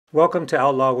Welcome to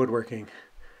Outlaw Woodworking.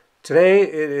 Today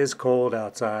it is cold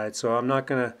outside, so I'm not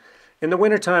gonna, in the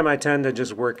wintertime I tend to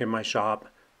just work in my shop,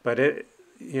 but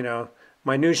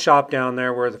my new shop down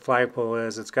there where the flagpole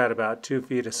is, it's got about 2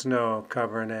 feet of snow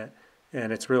covering it,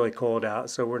 and it's really cold out,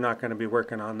 so we're not gonna be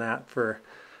working on that for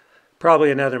probably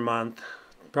another month.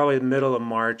 Probably the middle of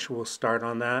March we'll start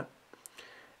on that.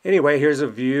 Anyway, here's a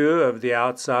view of the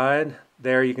outside.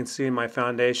 There you can see my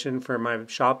foundation for my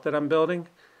shop that I'm building,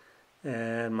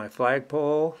 and my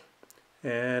flagpole,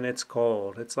 and it's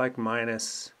cold. It's like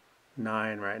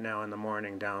 -9 right now in the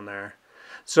morning down there.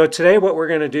 So today what we're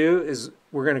going to do is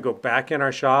we're going to go back in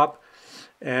our shop,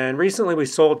 and recently we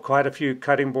sold quite a few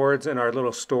cutting boards in our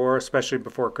little store, especially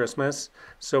before Christmas.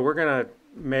 So we're going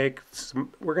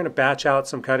to batch out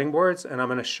some cutting boards, and I'm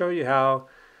going to show you how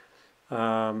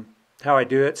I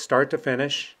do it start to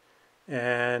finish.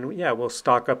 And yeah, we'll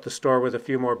stock up the store with a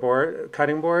few more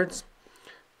cutting boards.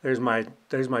 There's my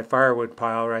firewood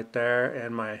pile right there,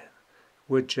 and my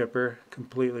wood chipper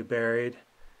completely buried.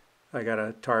 I got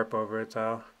a tarp over it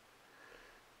though.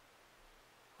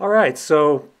 All right,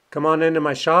 so come on into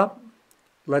my shop.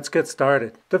 Let's get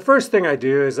started. The first thing I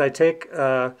do is I take,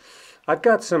 I've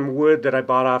got some wood that I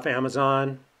bought off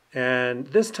Amazon, and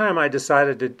this time I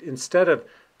decided to,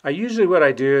 usually what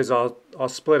I do is I'll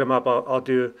split them up. I'll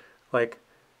do like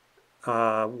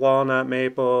walnut,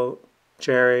 maple,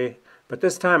 cherry. But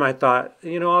this time I thought,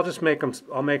 I'll just make them,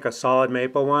 I'll make a solid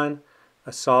maple one,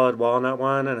 a solid walnut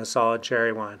one, and a solid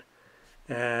cherry one.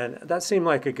 And that seemed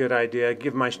like a good idea.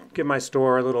 Give my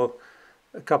store a little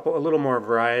more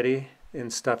variety in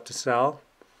stuff to sell.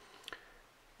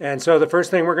 And so the first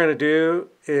thing we're going to do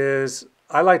is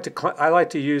I like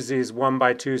to use these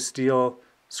 1x2 steel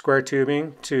square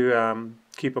tubing to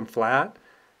keep them flat,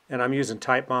 and I'm using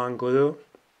Titebond glue.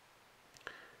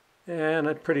 And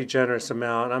a pretty generous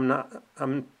amount.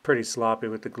 I'm pretty sloppy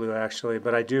with the glue actually,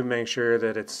 but I do make sure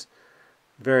that it's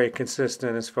very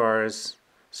consistent as far as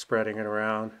spreading it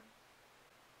around.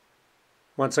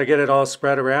 Once I get it all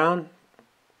spread around,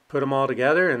 put them all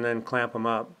together and then clamp them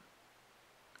up.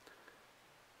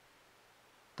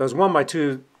 Those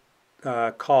 1x2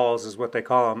 cauls is what they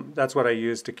call them. That's what I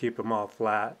use to keep them all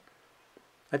flat.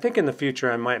 I think in the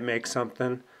future I might make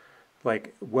something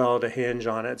like weld a hinge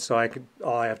on it, so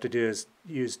all I have to do is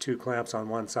use 2 clamps on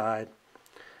one side.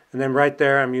 And then right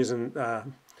there I'm using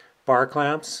bar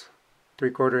clamps,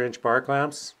 3/4 inch bar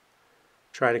clamps.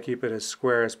 Try to keep it as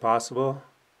square as possible.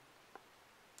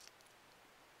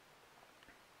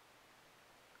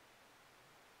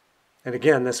 And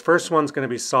again, this first one's going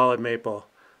to be solid maple.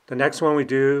 The next one we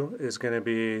do is going to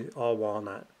be all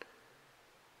walnut.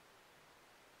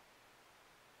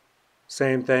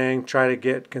 Same thing, try to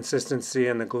get consistency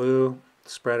in the glue,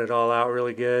 spread it all out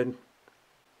really good,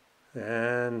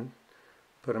 and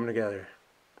put them together.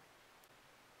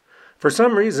 For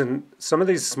some reason, some of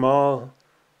these small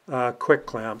quick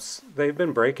clamps, they've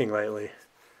been breaking lately.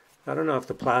 I don't know if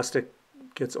the plastic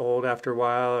gets old after a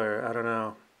while, or I don't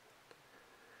know.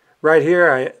 Right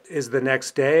here is the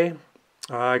next day.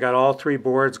 I got all 3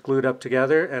 boards glued up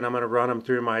together, and I'm going to run them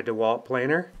through my DeWalt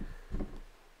planer.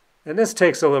 And this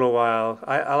takes a little while.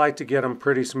 I like to get them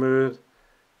pretty smooth,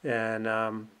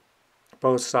 and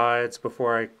both sides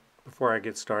before I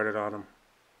get started on them.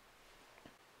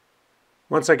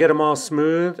 Once I get them all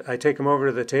smooth, I take them over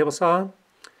to the table saw,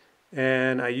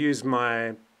 and I use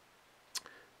I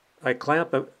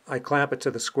clamp it to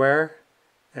the square,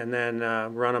 and then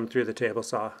run them through the table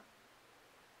saw.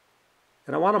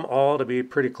 And I want them all to be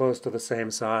pretty close to the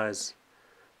same size,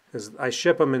 because I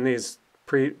ship them in these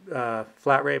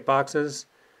flat rate boxes,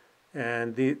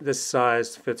 and this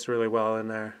size fits really well in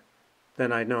there.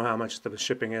 Then I know how much the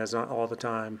shipping is all the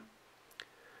time.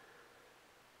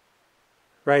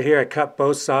 Right here I cut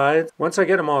both sides. Once I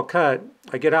get them all cut,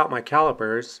 I get out my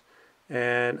calipers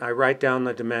and I write down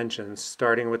the dimensions,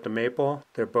 starting with the maple.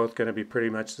 They're both going to be pretty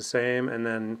much the same, and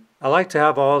then I like to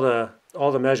have all the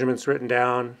measurements written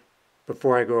down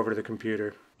before I go over to the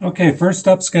computer. Okay, first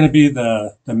up is going to be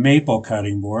the maple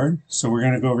cutting board. So we're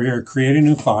going to go over here, create a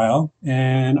new file,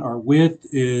 and our width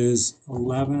is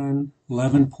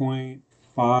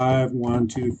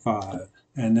 11.5125,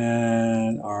 and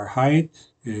then our height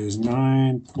is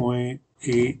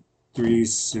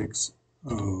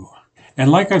 9.8360.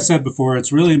 And like I've said before,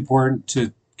 it's really important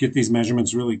to get these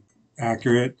measurements really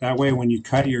accurate. That way when you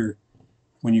cut your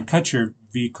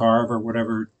V-carve or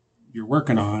whatever you're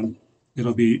working on,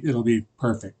 it'll be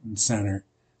perfect in center.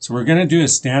 So we're going to do a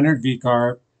standard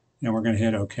V-carve, and we're going to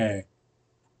hit OK.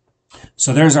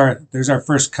 So there's our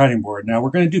first cutting board. Now we're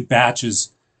going to do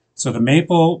batches. So the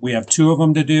maple, we have 2 of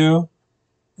them to do,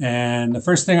 And the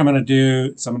first thing I'm going to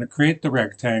do is I'm going to create the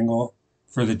rectangle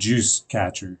for the juice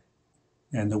catcher.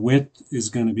 And the width is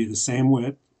going to be the same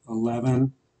width,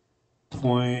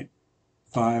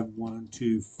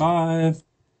 11.5125.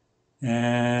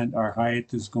 And our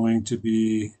height is going to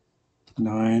be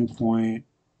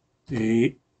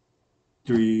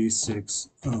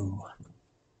 9.8360.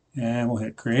 And we'll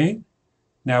hit create.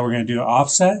 Now we're going to do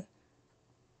offset.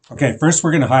 Okay, first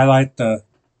we're going to highlight the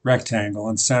rectangle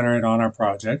and center it on our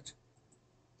project.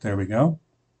 There we go.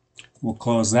 We'll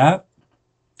close that.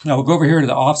 Now we'll go over here to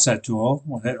the offset tool.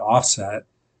 We'll hit offset.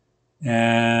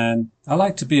 And I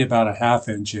like to be about a ½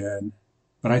 inch in,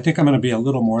 but I think I'm going to be a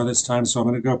little more this time. So I'm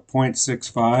going to go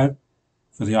 0.65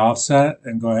 for the offset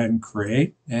and go ahead and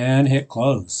create and hit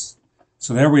close.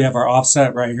 So there we have our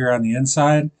offset right here on the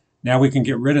inside. Now we can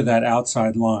get rid of that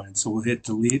outside line. So we'll hit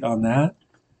delete on that.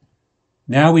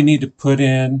 Now we need to put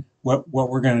in what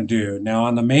we're going to do. Now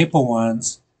on the maple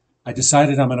ones, I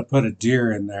decided I'm going to put a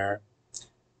deer in there.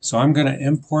 So I'm going to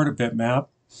import a bitmap.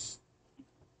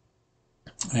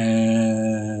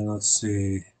 And let's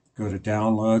see, go to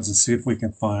downloads and see if we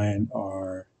can find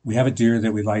we have a deer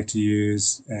that we like to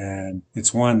use, and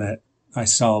it's one that I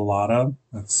sell a lot of.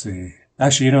 Let's see.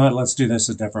 Actually, you know what? Let's do this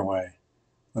a different way.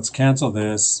 Let's cancel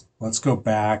this. Let's go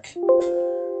back.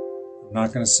 I'm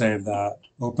not going to save that.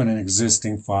 Open an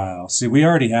existing file. See, we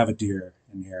already have a deer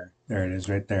in here. There it is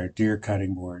right there, deer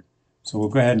cutting board. So we'll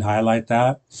go ahead and highlight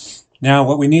that. Now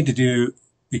what we need to do,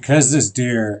 because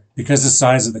the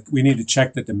size of we need to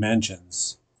check the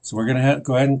dimensions. So we're going to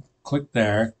go ahead and click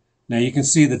there. Now you can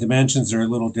see the dimensions are a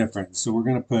little different. So we're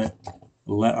going to put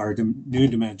our new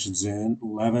dimensions in,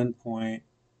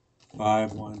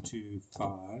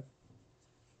 11.5125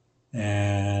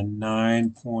 and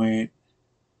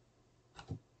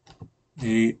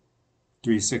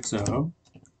 9.8360.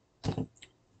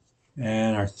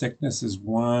 And our thickness is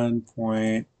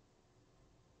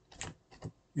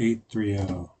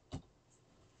 1.830.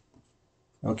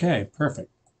 Okay, perfect.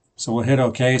 So we'll hit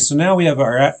OK. So now we have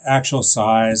our actual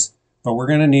size, but we're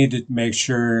going to need to make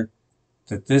sure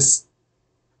that this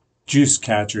juice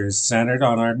catcher is centered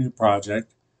on our new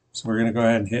project. So we're going to go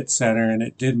ahead and hit center, and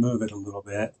it did move it a little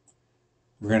bit.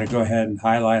 We're going to go ahead and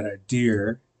highlight our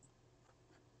deer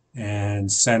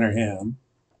and center him.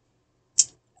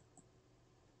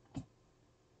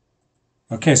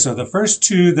 Okay, so the first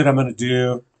two that I'm going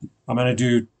to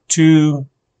do 2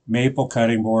 maple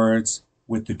cutting boards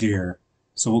with the deer.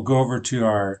 So we'll go over to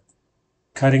our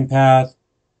cutting path.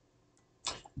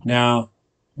 Now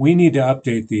we need to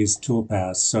update these tool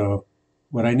paths. So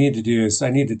what I need to do is I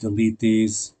need to delete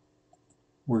these.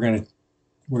 We're gonna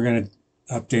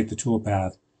update the tool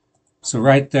path. So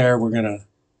right there we're gonna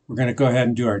go ahead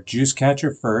and do our juice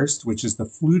catcher first, which is the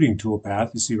fluting tool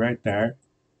path. You see right there.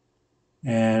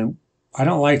 And I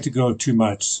don't like to go too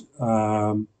much.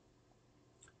 A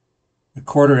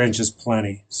 1/4 inch is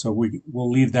plenty. So we'll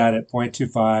leave that at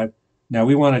 0.25. Now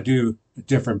we want to do a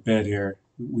different bit here.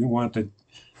 We want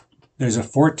there's a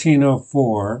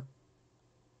 1404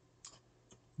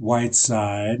 white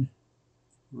side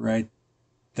right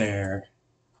there.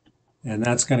 And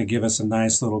that's going to give us a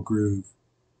nice little groove.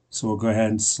 So we'll go ahead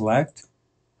and select.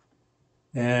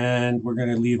 And we're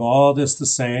going to leave all this the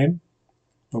same,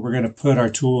 but we're going to put our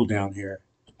tool down here.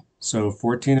 So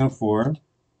 1404.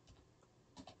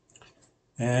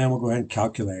 And we'll go ahead and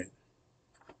calculate.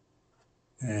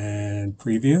 And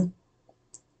preview.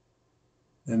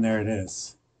 And there it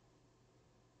is.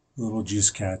 Little juice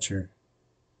catcher.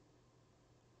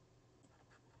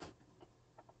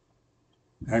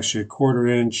 Actually a 1/4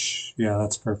 inch. Yeah,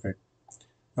 that's perfect.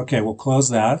 Okay, we'll close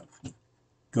that.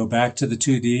 Go back to the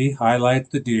 2D, highlight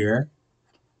the deer,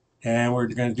 and we're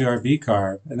going to do our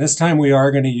V-carve. And this time we are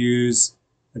going to use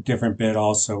a different bit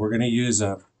also. We're going to use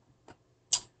a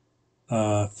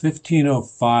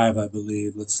 1505, I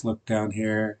believe. Let's look down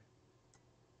here.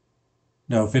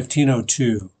 No,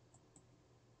 1502.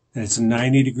 And it's a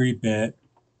 90-degree bit.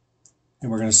 And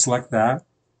we're going to select that.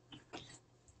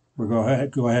 We'll go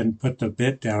ahead and put the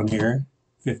bit down here,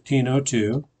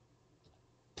 1502.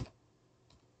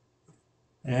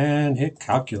 And hit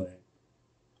calculate.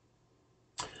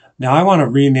 Now I want to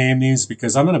rename these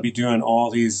because I'm going to be doing all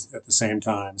these at the same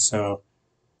time. So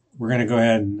we're going to go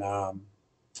ahead and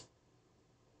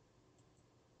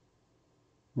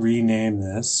rename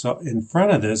this. So in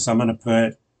front of this, I'm going to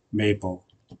put maple.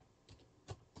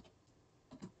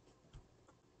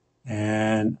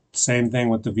 And same thing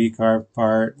with the V-carve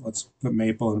part. Let's put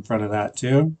maple in front of that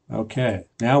too. Okay,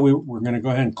 now we're going to go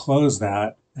ahead and close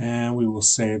that, and we will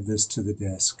save this to the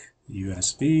disk.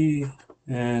 USB,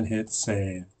 and hit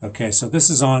save. Okay, so this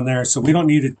is on there, so we don't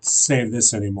need to save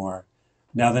this anymore.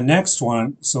 Now the next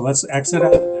one, so let's exit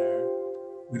out of there.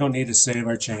 We don't need to save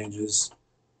our changes.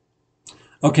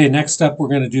 Okay, next up we're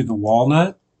going to do the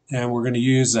walnut, and we're going to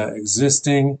use an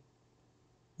existing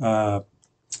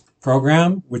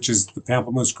program, which is the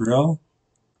Pamplemousse Grill.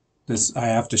 This, I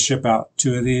have to ship out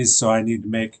 2 of these, so I need to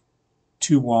make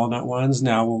 2 walnut ones.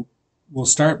 Now we'll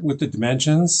start with the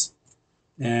dimensions,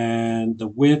 and the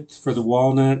width for the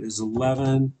walnut is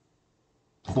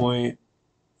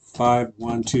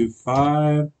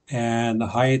 11.5125, and the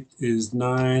height is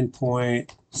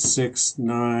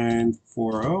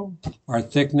 9.6940. Our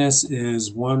thickness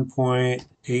is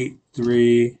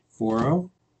 1.8340.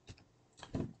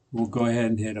 We'll go ahead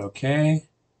and hit OK.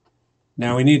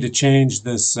 Now we need to change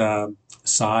this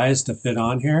size to fit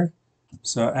on here.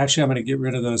 So actually I'm going to get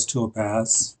rid of those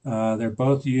toolpaths. They're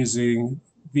both using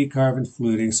V-carve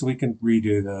fluting, so we can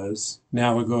redo those.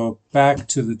 Now we'll go back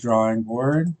to the drawing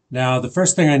board. Now the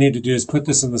first thing I need to do is put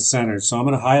this in the center. So I'm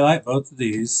going to highlight both of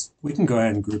these. We can go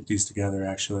ahead and group these together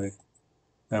actually.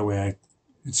 That way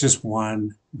it's just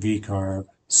one V-carve.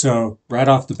 So right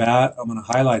off the bat, I'm going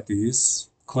to highlight these,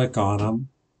 click on them,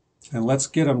 and let's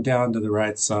get them down to the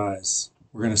right size.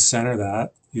 We're going to center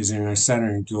that using our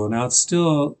centering tool. Now it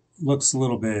still looks a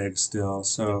little big still,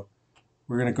 so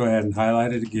we're going to go ahead and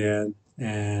highlight it again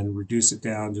and reduce it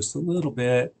down just a little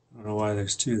bit. I don't know why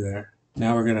there's 2 there.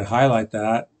 Now we're going to highlight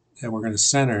that and we're going to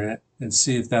center it and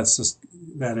see if that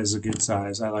is a good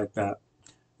size. I like that.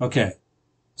 Okay,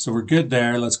 so we're good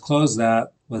there. Let's close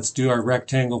that. Let's do our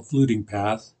rectangle fluting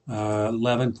path.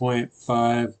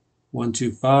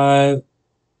 11.5125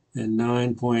 and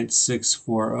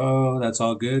 9.640. That's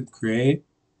all good. Create,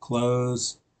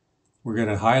 close. We're going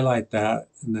to highlight that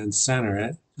and then center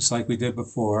it, just like we did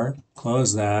before.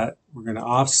 Close that. We're going to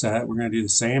offset. We're going to do the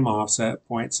same offset,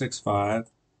 0.65,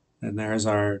 and there's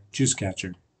our juice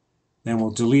catcher. Then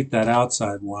we'll delete that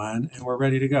outside one, and we're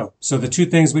ready to go. So the 2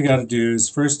 things we got to do is,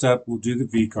 first up, we'll do the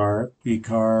V-carve.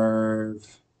 V-carve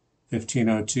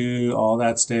 1502, all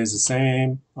that stays the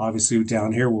same. Obviously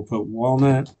down here we'll put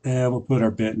walnut, and we'll put our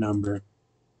bit number,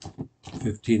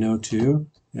 1502,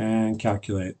 and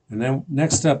calculate. And then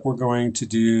next up we're going to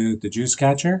do the juice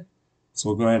catcher. So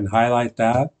we'll go ahead and highlight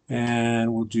that,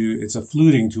 and we'll do, it's a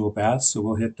fluting toolpath, so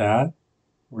we'll hit that.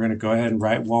 We're going to go ahead and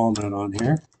write walnut on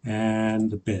here, and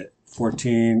the bit,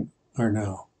 14, or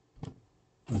no.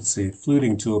 Let's see,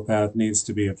 fluting toolpath needs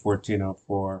to be a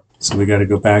 1404. So we got to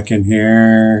go back in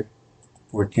here,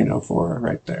 1404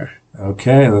 right there.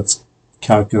 Okay, let's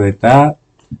calculate that.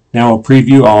 Now we'll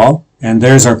preview all, and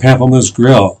there's our Pamplemousse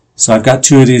Grill. So I've got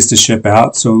 2 of these to ship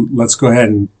out, so let's go ahead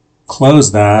and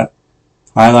close that,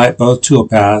 highlight both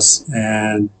toolpaths,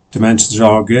 and dimensions are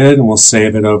all good, and we'll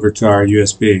save it over to our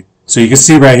USB. So you can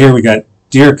see right here we got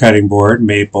deer cutting board,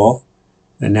 maple,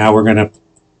 and now we're going to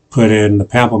put in the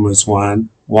Pamplemousse one,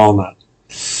 walnut.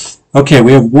 Okay,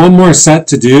 we have one more set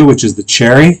to do, which is the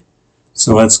cherry.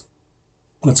 So let's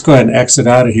go ahead and exit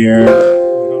out of here. We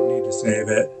don't need to save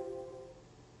it.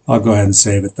 I'll go ahead and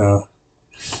save it though.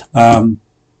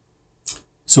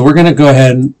 So we're going to go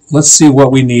ahead and let's see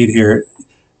what we need here.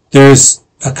 There's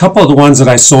a couple of the ones that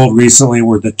I sold recently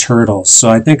were the turtles. So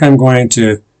I think I'm going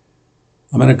to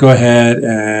go ahead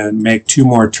and make 2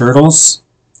 more turtles.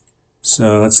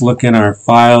 So let's look in our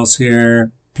files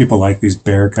here. People like these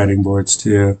bear cutting boards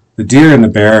too. The deer and the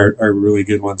bear are really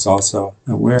good ones also.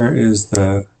 Now where is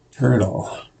the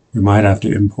turtle? We might have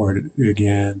to import it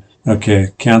again. Okay,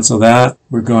 cancel that.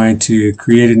 We're going to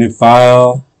create a new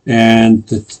file, and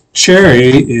the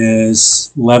cherry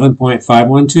is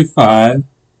 11.5125,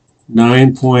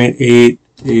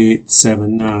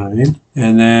 9.8879,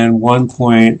 and then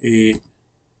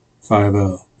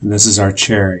 1.850. And this is our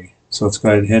cherry. So let's go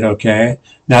ahead and hit OK.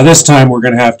 Now this time we're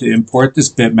going to have to import this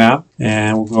bitmap,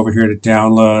 and we'll go over here to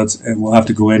downloads, and we'll have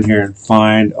to go in here and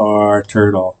find our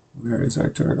turtle. Where is our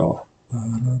turtle?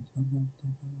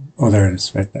 Oh, there it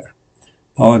is, right there.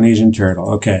 Polynesian turtle.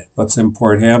 Okay, let's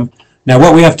import him. Now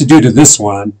what we have to do to this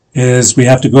one is we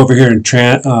have to go over here and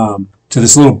to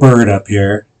this little bird up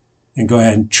here and go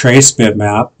ahead and trace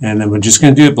bitmap, and then we're just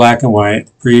going to do it black and white,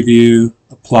 preview,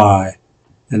 apply,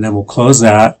 and then we'll close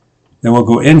that. Then we'll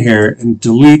go in here and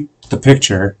delete the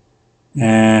picture,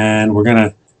 and we're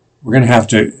gonna have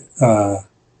to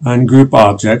ungroup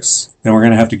objects. Then we're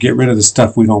gonna have to get rid of the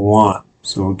stuff we don't want.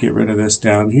 So we'll get rid of this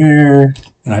down here,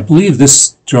 and I believe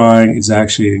this drawing is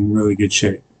actually in really good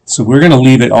shape. So we're gonna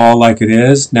leave it all like it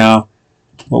is. Now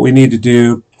what we need to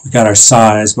do, we got our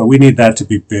size, but we need that to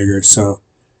be bigger. So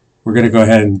we're gonna go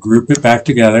ahead and group it back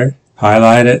together,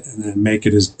 highlight it, and then make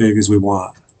it as big as we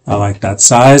want. I like that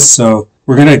size. So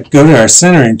we're going to go to our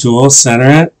centering tool,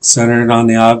 center it on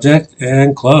the object,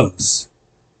 and close.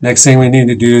 Next thing we need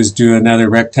to do is do another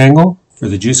rectangle for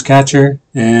the juice catcher.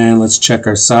 And let's check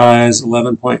our size,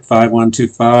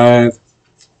 11.5125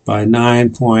 by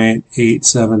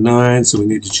 9.879. So we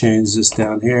need to change this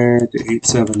down here to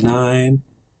 879.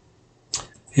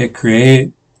 Hit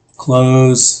create,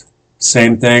 close,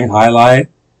 same thing, highlight,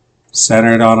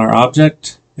 center it on our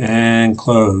object, and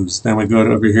close. Then we go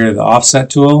over here to the offset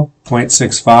tool,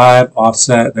 0.65,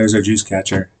 offset, there's our juice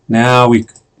catcher. Now we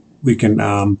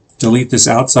can delete this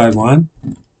outside one,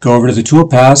 go over to the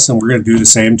toolpath, and we're going to do the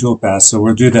same toolpath. So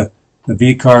we'll do the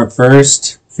V-carve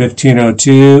first,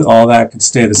 1502, all that can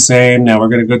stay the same. Now we're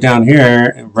going to go down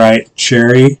here and write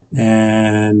cherry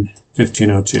and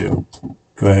 1502.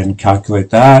 Go ahead and calculate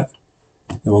that.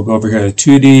 Then we'll go over here to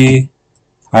 2D,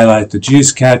 highlight the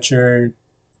juice catcher,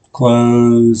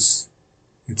 close.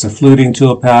 It's a fluting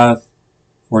toolpath,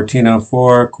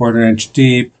 1404, 1/4 inch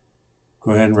deep.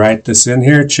 Go ahead and write this in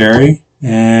here, cherry,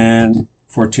 and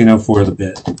 1404 the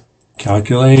bit.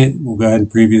 Calculate. We'll go ahead and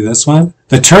preview this one.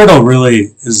 The turtle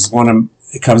really is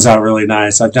it comes out really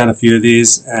nice. I've done a few of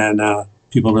these, and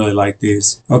people really like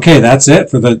these. Okay, that's it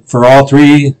for all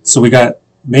three. So we got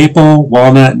maple,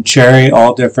 walnut, and cherry,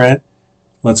 all different.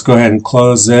 Let's go ahead and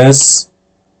close this.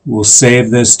 We'll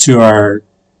save this to our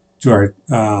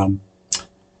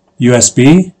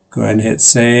USB. Go ahead and hit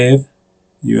save.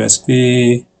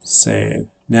 USB, save.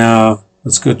 Now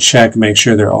let's go check and make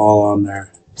sure they're all on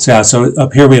there. So yeah, so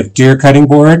up here we have deer cutting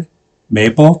board,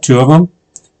 maple, 2 of them.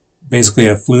 Basically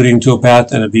a fluting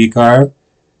toolpath and a V-carve.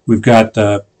 We've got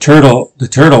the turtle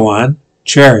one,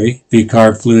 cherry,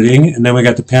 V-carve fluting, and then we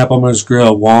got the pamplemousse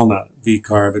grill, walnut,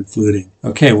 V-carve and fluting.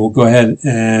 Okay, we'll go ahead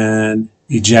and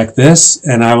eject this,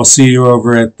 and I will see you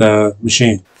over at the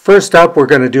machine. First up, we're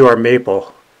going to do our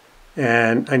maple,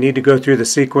 and I need to go through the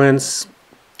sequence.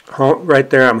 Right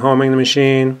there, I'm homing the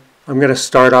machine. I'm going to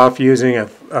start off using a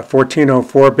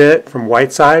 1404 bit from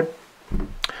Whiteside.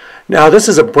 Now this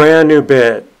is a brand new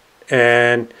bit,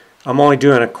 and I'm only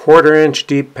doing a 1/4 inch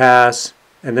deep pass,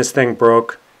 and this thing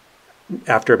broke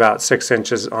after about 6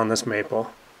 inches on this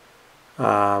maple.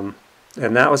 And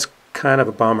that was kind of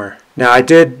a bummer. Now I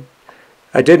did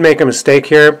make a mistake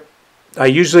here. I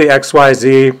usually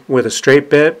XYZ with a straight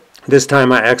bit. This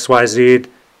time I XYZ'd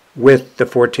with the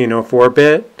 1404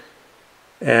 bit,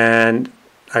 and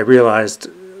I realized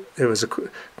it was a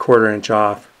 1/4 inch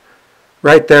off.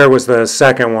 Right there was the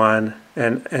second one,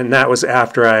 and that was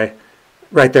after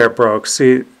right there it broke.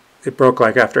 See, it broke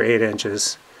like after 8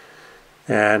 inches,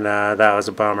 and that was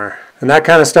a bummer. And that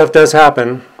kind of stuff does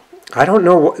happen. I don't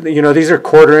know, these are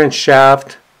 1/4 inch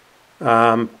shaft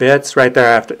bits right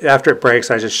there. After it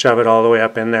breaks, I just shove it all the way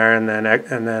up in there, and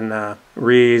then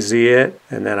re-Z it,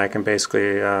 and then I can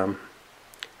basically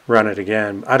run it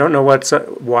again. I don't know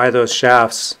why those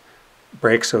shafts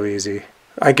break so easy.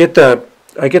 I get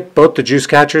both the juice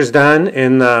catchers done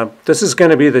in this is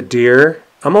going to be the deer.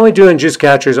 I'm only doing juice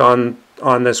catchers on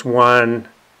this one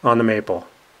on the maple.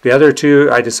 The other two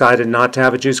I decided not to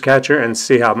have a juice catcher and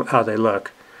see how they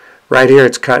look. Right here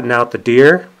it's cutting out the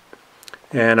deer,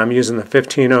 and I'm using the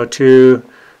 1502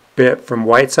 bit from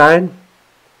Whiteside,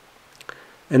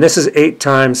 and this is 8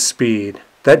 times speed.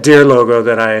 That deer logo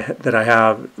that I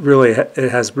have, really, it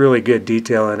has really good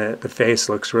detail in it. The face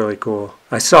looks really cool.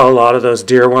 I saw a lot of those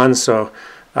deer ones, so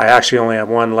I actually only have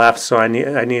one left, so I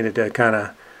needed to kind of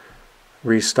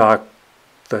restock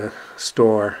the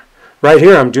store. Right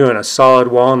here I'm doing a solid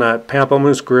walnut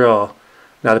pamplemousse grill.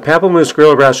 Now the Pamplemousse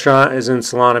Grill restaurant is in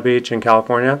Solana Beach in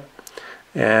California,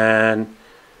 and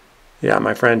yeah,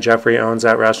 my friend Jeffrey owns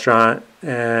that restaurant,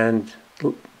 and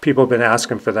people have been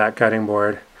asking for that cutting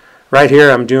board. Right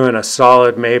here I'm doing a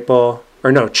solid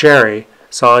cherry,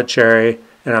 solid cherry,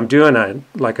 and I'm doing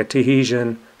like a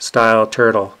Tahitian style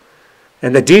turtle.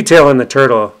 And the detail in the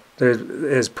turtle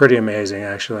is pretty amazing,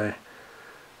 actually.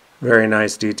 Very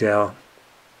nice detail.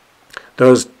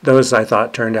 Those I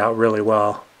thought turned out really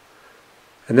well.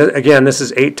 And again, this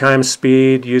is 8 times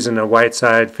speed using a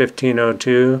Whiteside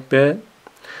 1502 bit.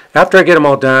 After I get them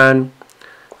all done,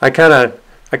 I kind of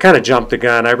jumped the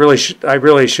gun. I really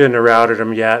shouldn't have routed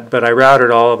them yet, but I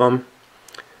routed all of them.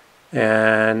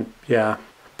 And yeah,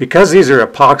 because these are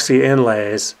epoxy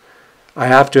inlays, I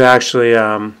have to actually,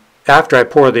 after I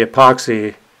pour the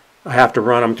epoxy, I have to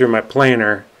run them through my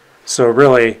planer. So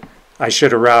really, I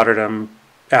should have routed them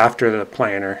after the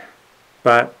planer.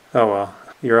 But oh well,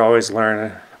 you're always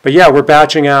learning. But yeah, we're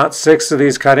batching out 6 of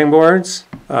these cutting boards.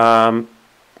 One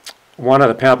of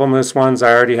the pamplemousse ones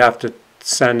I already have to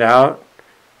send out,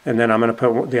 and then I'm going to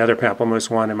put the other pamplemousse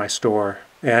one in my store.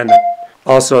 And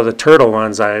also the turtle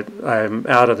ones, I'm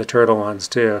out of the turtle ones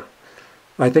too.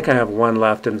 I think I have one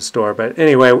left in the store, but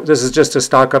anyway, this is just to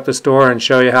stock up the store and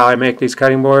show you how I make these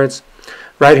cutting boards.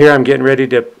 Right here I'm getting ready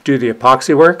to do the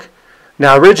epoxy work.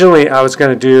 Now originally I was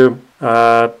going to do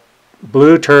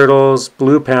blue turtles,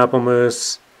 blue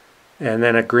pamplemousse, and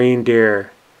then a green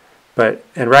deer.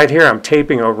 And right here I'm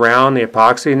taping around the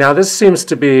epoxy. Now this seems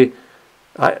to be,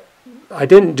 I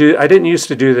didn't used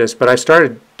to do this, but I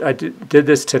did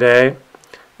this today,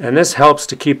 and this helps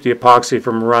to keep the epoxy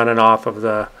from running off of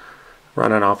the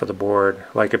board.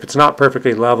 Like if it's not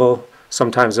perfectly level,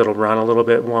 sometimes it'll run a little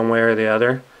bit one way or the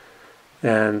other.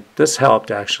 And this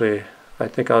helped actually. I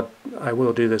think I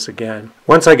will do this again.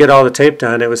 Once I get all the tape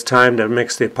done, it was time to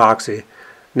mix the epoxy.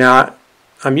 Now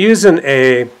I'm using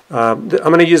I'm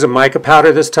going to use a mica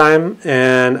powder this time,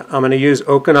 and I'm going to use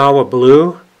Okinawa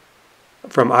Blue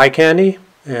from Eye Candy,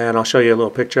 and I'll show you a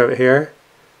little picture of it here.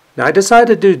 Now I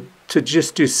decided to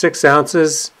just do 6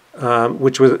 ounces,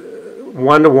 which was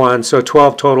 1-to-1, so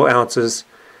 12 total ounces.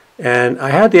 And I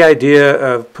had the idea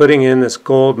of putting in this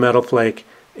gold metal flake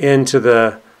into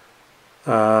the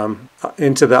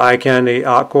Eye Candy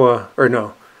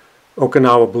Okinawa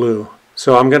Blue.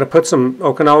 So I'm going to put some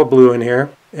Okinawa Blue in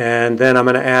here, and then I'm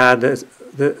going to add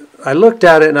I looked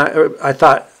at it and I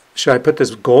thought, should I put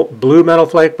this blue metal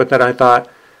flake? But then I thought,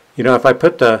 you know, if I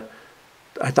put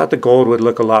I thought the gold would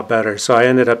look a lot better. So I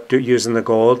ended up using the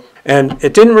gold, and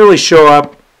it didn't really show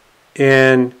up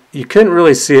you couldn't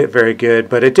really see it very good,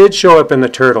 but it did show up in the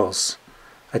turtles.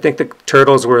 I think the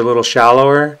turtles were a little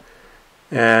shallower,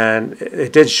 and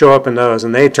it did show up in those,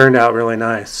 and they turned out really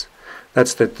nice.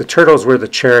 That's the turtles were the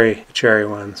cherry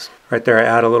ones. Right there I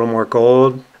add a little more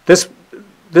gold. This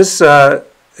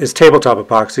is tabletop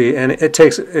epoxy, and it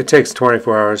takes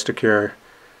 24 hours to cure.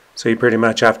 So you pretty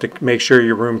much have to make sure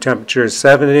your room temperature is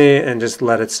 70 and just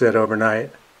let it sit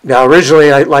overnight. Now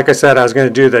originally, like I said, I was going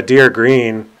to do the deer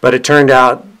green, but it turned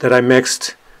out that I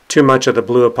mixed too much of the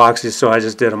blue epoxy, so I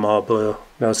just did them all blue.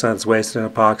 No sense wasting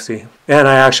epoxy. And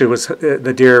I actually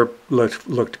the deer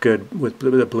looked good with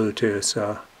the blue too.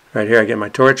 So right here I get my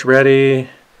torch ready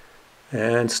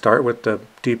and start with the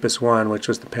deepest one, which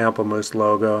was the pamplemousse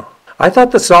logo. I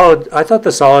thought the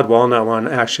solid walnut one,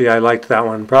 actually I liked that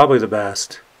one probably the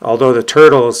best. Although the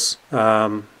turtles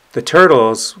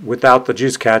without the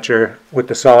juice catcher with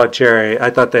the solid cherry, I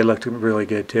thought they looked really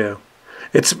good too.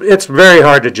 It's very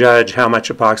hard to judge how much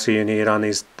epoxy you need on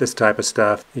this type of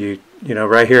stuff. You know,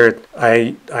 right here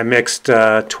I mixed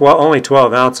only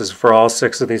 12 ounces for all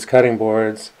 6 of these cutting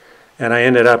boards, and I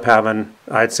ended up having,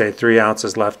 I'd say, 3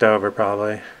 ounces left over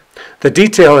probably. The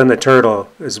detail in the turtle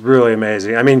is really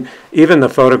amazing. I mean, even the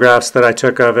photographs that I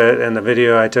took of it and the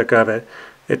video I took of it,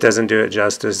 it doesn't do it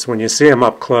justice. When you see them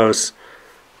up close,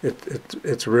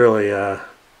 it's really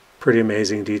pretty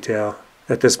amazing detail.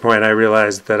 At this point I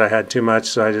realized that I had too much,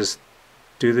 so I just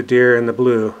do the deer and the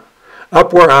blue.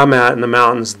 Up where I'm at in the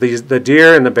mountains, the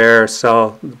deer and the bear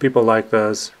sell, people like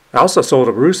those. I also sold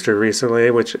a rooster recently,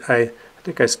 which I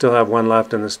think I still have one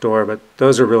left in the store, but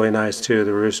those are really nice too,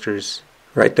 the roosters.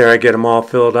 Right there I get them all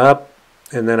filled up,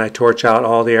 and then I torch out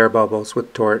all the air bubbles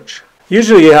with torch.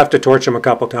 Usually you have to torch them a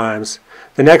couple times.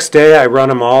 The next day I run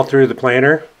them all through the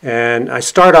planer, and I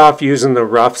start off using the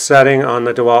rough setting on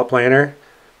the DeWalt planer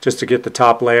just to get the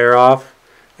top layer off,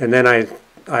 and then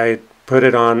I put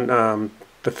it on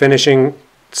the finishing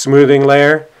smoothing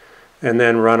layer and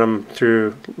then run them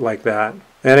through like that.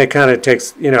 And it kind of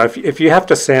takes, you know, if you have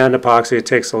to sand epoxy, it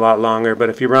takes a lot longer, but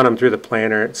if you run them through the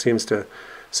planer, it seems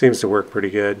to work pretty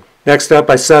good. Next up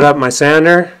I set up my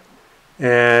sander,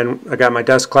 and I got my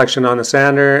dust collection on the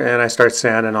sander, and I start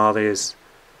sanding all these.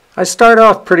 I start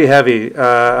off pretty heavy.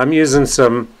 I'm using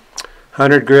some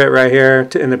 100 grit right here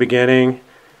in the beginning,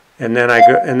 and then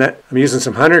I'm using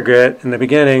some 100 grit in the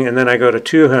beginning, and then I go to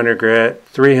 200 grit,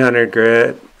 300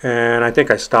 grit, and I think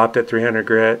I stopped at 300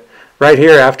 grit. Right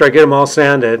here, after I get them all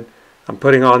sanded, I'm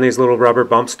putting on these little rubber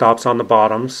bump stops on the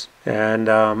bottoms, and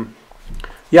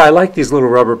yeah, I like these little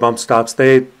rubber bump stops.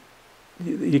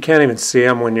 You can't even see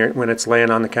them when it's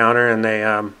laying on the counter, and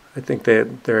I think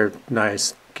they're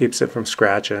nice. Keeps it from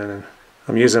scratching. And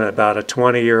I'm using about a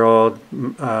 20-year-old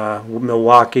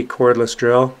Milwaukee cordless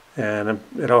drill, and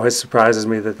it always surprises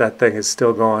me that thing is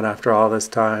still going after all this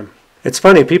time. It's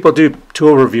funny, people do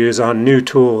tool reviews on new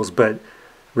tools, but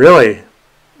really,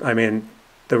 I mean,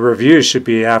 the reviews should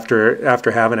be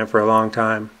after having it for a long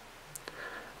time.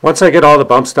 Once I get all the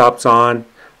bump stops on,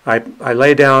 I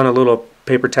lay down a little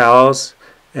paper towels,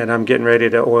 and I'm getting ready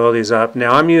to oil these up.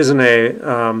 Now I'm using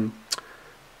a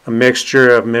mixture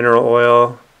of mineral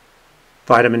oil,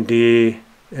 vitamin D,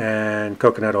 and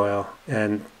coconut oil.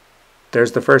 And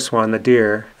there's the first one, the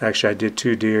deer. Actually, I did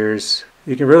 2 deers.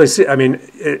 You can really see, I mean,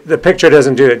 the picture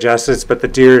doesn't do it justice, but the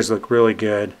deers look really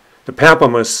good. The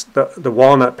pamplemousse, the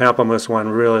walnut pamplemousse one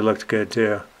really looked good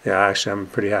too. Yeah, actually I'm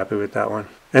pretty happy with that one.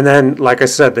 And then, like I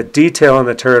said, the detail in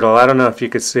the turtle, I don't know if you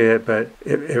could see it, but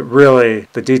it really,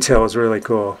 the detail was really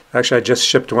cool. Actually, I just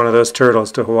shipped one of those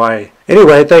turtles to Hawaii.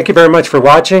 Anyway, thank you very much for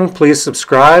watching. Please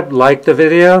subscribe, like the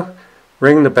video,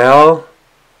 ring the bell.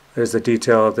 There's the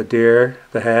detail of the deer,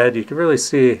 the head. You can really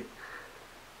see.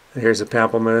 Here's a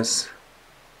pamplemousse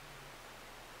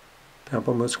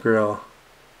grill.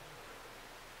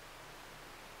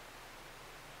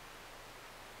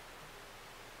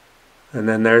 And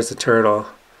then there's the turtle.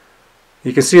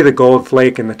 You can see the gold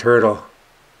flake in the turtle.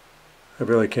 It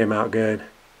really came out good.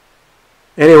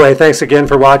 Anyway, thanks again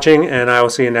for watching, and I will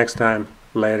see you next time.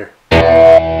 Later.